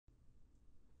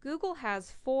Google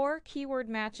has 4 keyword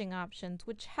matching options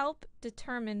which help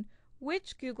determine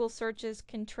which Google searches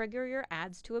can trigger your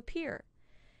ads to appear.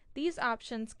 These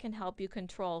options can help you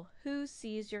control who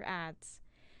sees your ads.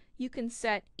 You can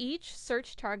set each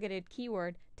search-targeted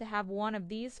keyword to have one of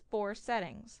these 4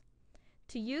 settings.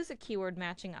 To use a keyword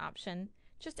matching option,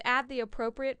 just add the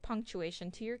appropriate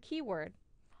punctuation to your keyword.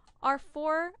 Our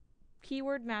 4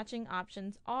 keyword matching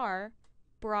options are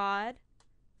broad,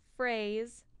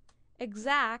 phrase,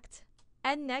 exact,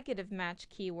 and negative match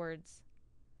keywords.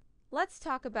 Let's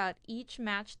talk about each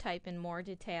match type in more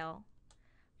detail.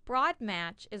 Broad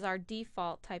match is our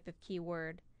default type of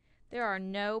keyword. There are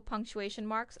no punctuation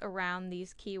marks around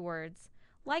these keywords,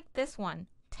 like this one,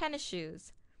 tennis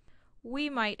shoes. We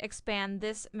might expand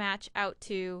this match out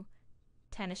to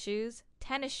tennis shoes,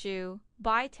 tennis shoe,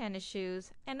 buy tennis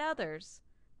shoes, and others.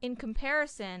 In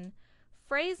comparison,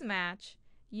 phrase match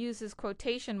uses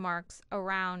quotation marks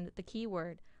around the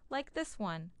keyword, like this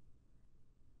one.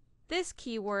 This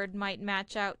keyword might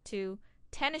match out to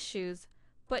tennis shoes,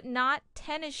 but not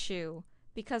tennis shoe,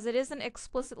 because it isn't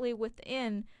explicitly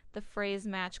within the phrase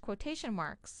match quotation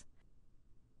marks.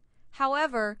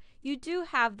 However, you do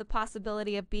have the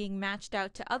possibility of being matched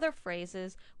out to other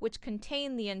phrases which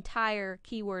contain the entire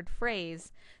keyword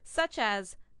phrase, such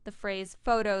as the phrase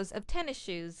photos of tennis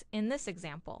shoes in this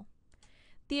example.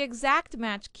 The exact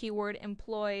match keyword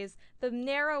employs the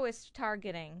narrowest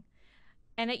targeting,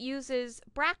 and it uses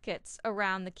brackets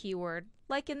around the keyword,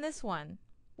 like in this one.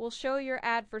 We'll show your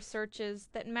ad for searches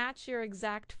that match your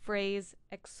exact phrase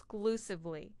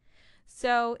exclusively.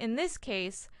 So in this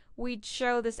case, we'd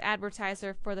show this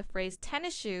advertiser for the phrase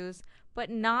tennis shoes, but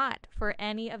not for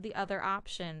any of the other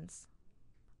options.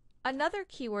 Another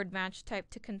keyword match type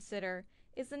to consider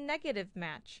is a negative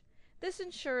match. This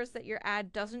ensures that your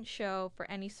ad doesn't show for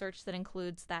any search that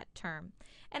includes that term,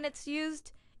 and it's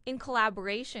used in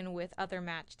collaboration with other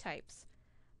match types.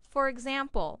 For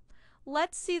example,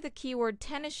 let's see the keyword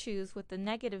tennis shoes with the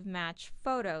negative match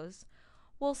photos.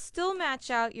 We'll still match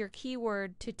out your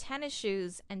keyword to tennis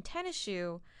shoes and tennis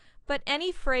shoe, but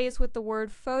any phrase with the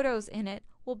word photos in it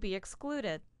will be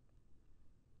excluded.